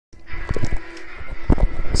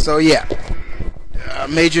So yeah,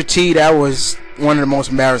 Major T, that was one of the most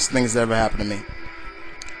embarrassing things that ever happened to me.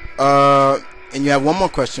 And you have one more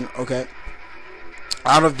question, okay?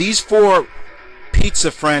 Out of these 4 pizza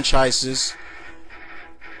franchises,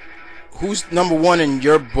 who's number 1 in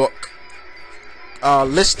your book?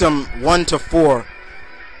 List them 1 to 4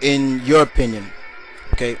 in your opinion.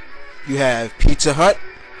 Okay, you have Pizza Hut,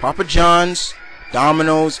 Papa John's,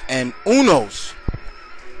 Domino's, and Uno's.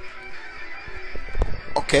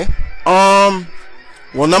 Okay.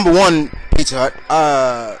 Well, number 1, Pizza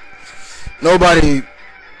Hut. Nobody.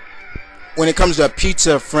 When it comes to a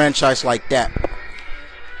pizza franchise like that,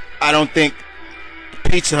 I don't think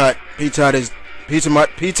Pizza Hut is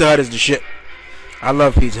the shit. I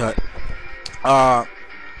love Pizza Hut.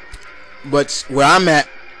 But where I'm at,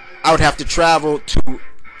 I would have to travel to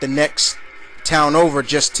the next town over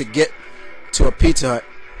just to get to a Pizza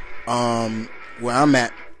Hut. Where I'm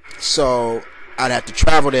at, so I'd have to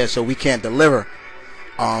travel there, so we can't deliver.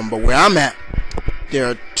 But where I'm at, there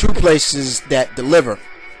are 2 places that deliver.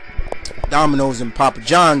 Domino's and Papa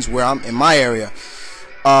John's, where I'm in my area.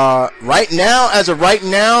 Right now,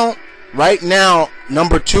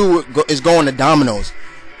 number 2 is going to Domino's.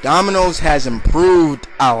 Domino's has improved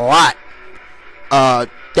a lot.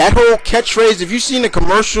 That whole catchphrase, if you've seen the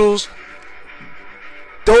commercials,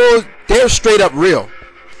 they're straight up real.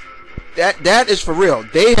 That is for real.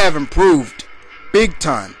 They have improved big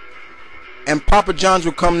time. And Papa John's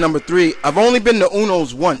will come number 3. I've only been to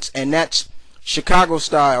Uno's once, and that's Chicago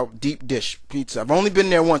style deep dish pizza. I've only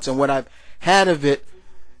been there once, and what I've had of it,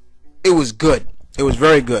 it was good. It was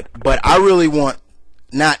very good. But I really want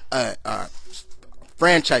not a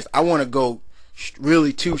franchise. I want to go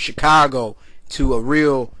really to Chicago, to a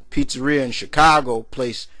real pizzeria in Chicago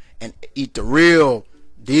place, and eat the real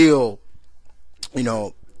deal,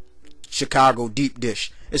 Chicago deep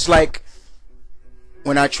dish. It's like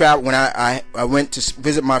when I traveled, when I went to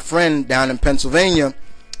visit my friend down in Pennsylvania,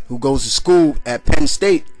 who goes to school at Penn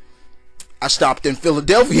State. I stopped in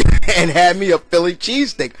Philadelphia and had me a Philly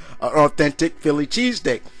cheesesteak, an authentic Philly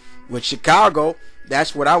cheesesteak. With Chicago,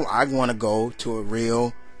 that's what I want to go to, a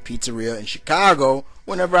real pizzeria in Chicago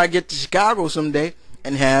whenever I get to Chicago someday,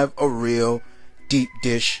 and have a real deep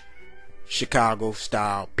dish Chicago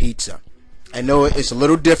style pizza. I know it's a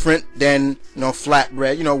little different than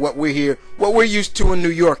flatbread. What we're used to in New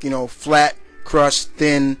York. Flat crust,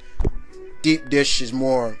 thin. Deep dish is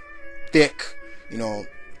more thick.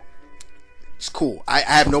 It's cool. I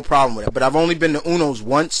have no problem with it. But I've only been to Uno's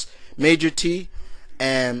once, Major T,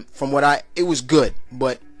 and it was good.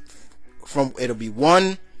 But it'll be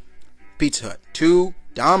 1, Pizza Hut, 2,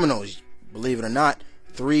 Domino's, believe it or not,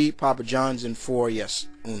 3, Papa John's, and 4, yes,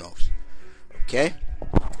 Uno's. Okay.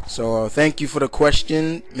 So thank you for the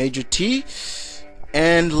question, Major T.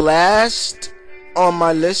 And last on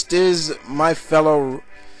my list is my fellow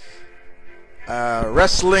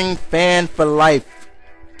wrestling fan for life,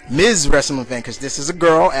 Ms. Wrestling Fan, because this is a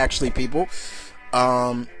girl, actually, people.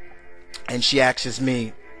 And she asks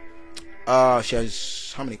me, she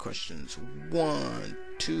has how many questions? 1,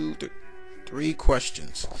 2, 3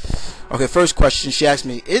 questions. Okay, first question, she asked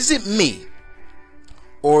me, is it me,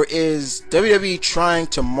 or is WWE trying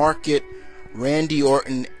to market Randy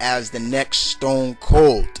Orton as the next Stone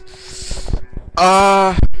Cold?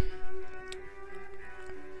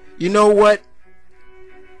 You know what?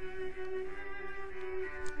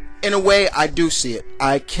 In a way, I do see it.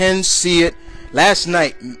 I can see it. Last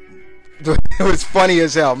night, it was funny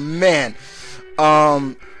as hell, man.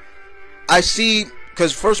 I see,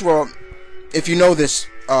 because first of all, if you know this,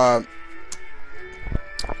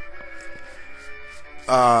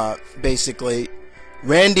 basically,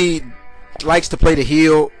 Randy likes to play the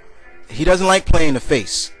heel. He doesn't like playing the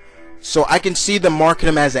face. So I can see them market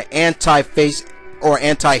him as an anti-face or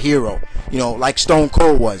anti-hero. Like Stone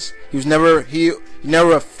Cold was. He was never a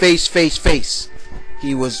face.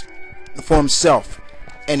 He was for himself.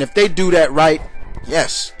 And if they do that right,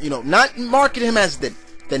 yes, not market him as the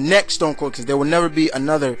next Stone Cold, because there will never be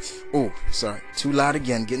another. Oh, sorry, too loud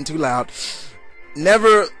again, getting too loud.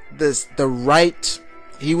 Never the right.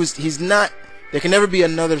 He's not. There can never be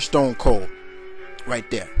another Stone Cold, right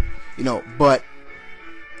there. But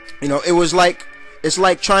it's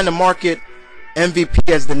like trying to market MVP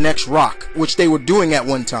as the next Rock, which they were doing at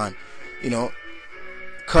one time.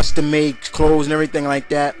 Custom made clothes and everything like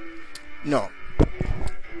that. No.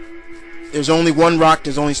 There's only one Rock,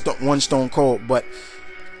 there's only one Stone Cold, but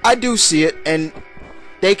I do see it, and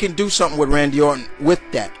they can do something with Randy Orton with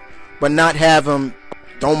that, but not have him,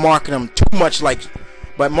 don't market him too much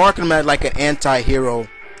but market him as like an anti-hero,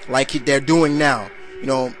 like they're doing now. You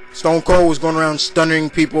know, Stone Cold was going around stunning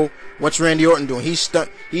people. What's Randy Orton doing? He's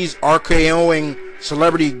RKOing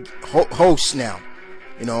celebrity hosts now.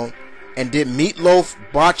 You know, and did Meatloaf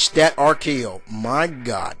botch that RKO? My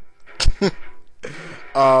God.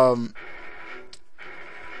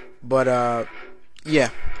 But yeah,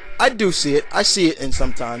 I do see it. I see it in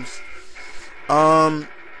sometimes. Are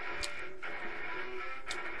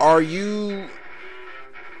you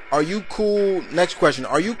cool? Next question.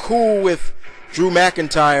 Are you cool with Drew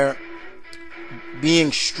McIntyre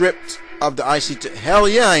being stripped of the IC? Hell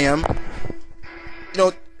yeah, I am. You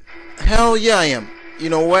know, hell yeah, I am. You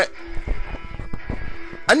know what?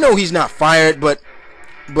 I know he's not fired, but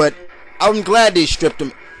I'm glad they stripped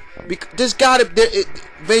him. Because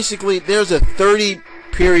basically there's a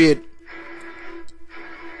 30-period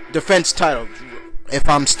defense title, if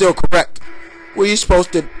I'm still correct, where you're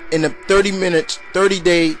supposed to, in a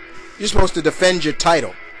 30-day, you're supposed to defend your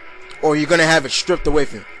title, or you're gonna have it stripped away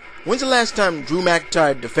from you. When's the last time Drew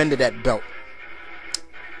McIntyre defended that belt?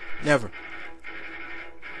 Never.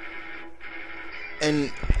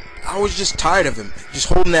 And I was just tired of him just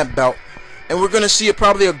holding that belt. And we're gonna see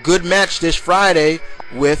probably a good match this Friday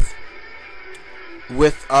with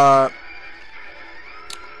we're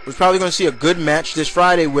probably gonna see a good match this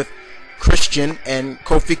Friday with Christian and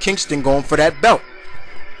Kofi Kingston going for that belt.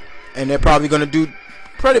 And they're probably gonna do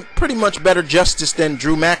pretty much better justice than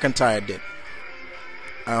Drew McIntyre did.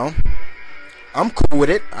 I'm cool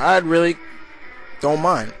with it. I really don't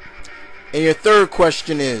mind. And your third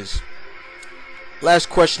question is, last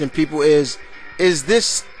question, people, is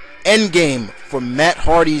this endgame for Matt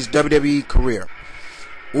Hardy's WWE career?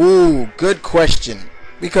 Ooh, good question.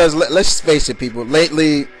 Because let's face it, people,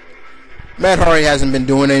 lately Matt Hardy hasn't been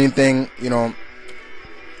doing anything.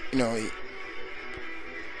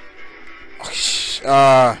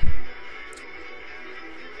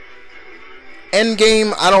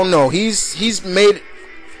 Endgame, I don't know. He's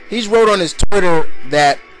wrote on his Twitter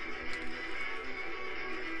that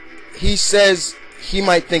he says he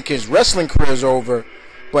might think his wrestling career is over,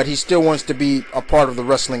 but he still wants to be a part of the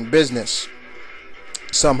wrestling business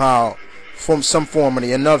somehow, from some form or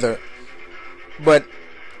another.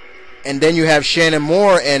 And then you have Shannon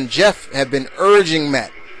Moore and Jeff have been urging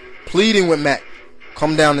Matt, pleading with Matt,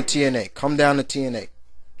 come down to TNA, come down to TNA,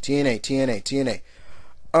 TNA.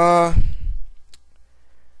 I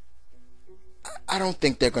don't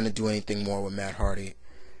think they're going to do anything more with Matt Hardy.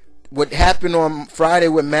 What happened on Friday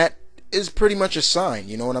with Matt is pretty much a sign.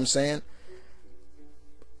 You know what I'm saying?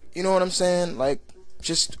 Like,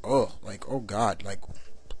 just, oh God, like,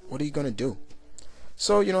 what are you going to do?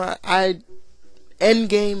 So, I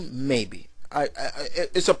Endgame, maybe.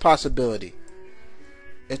 It's a possibility.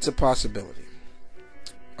 It's a possibility.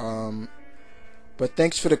 But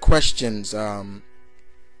thanks for the questions,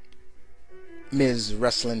 Ms.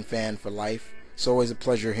 Wrestling Fan for Life. It's always a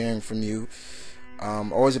pleasure hearing from you.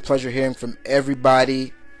 Always a pleasure hearing from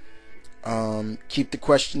everybody. Keep the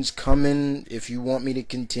questions coming if you want me to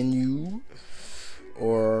continue.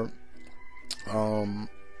 Or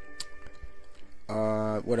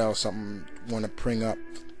what else I want to bring up?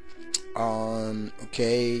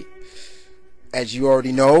 Okay, as you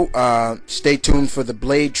already know, stay tuned for the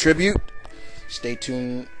Blade tribute. Stay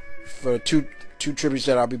tuned for two tributes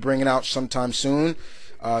that I'll be bringing out sometime soon.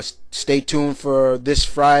 Stay tuned for this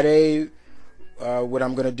Friday, what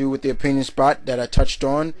I'm going to do with the opinion spot that I touched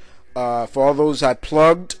on. For all those I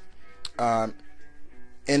plugged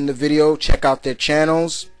in the video, check out their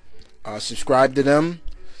channels, subscribe to them.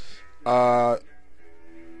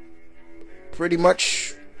 Pretty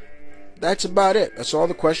much that's about it. That's all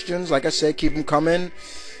the questions. Like I said, keep them coming.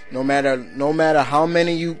 No matter how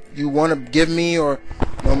many you want to give me, or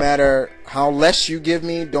no matter how less you give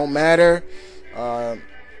me, don't matter.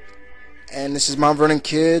 And this is Mount Vernon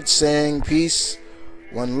Kid saying peace,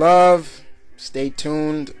 one love. Stay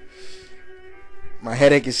tuned. My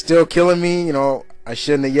headache is still killing me. I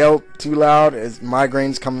shouldn't have yelled too loud as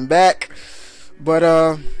migraine's coming back. But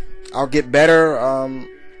I'll get better.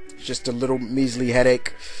 Just a little measly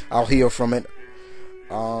headache. I'll heal from it.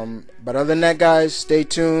 But other than that, guys, stay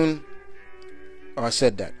tuned. Oh, I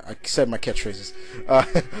said that. I said my catchphrases.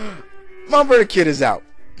 Mount Vernon Kid is out.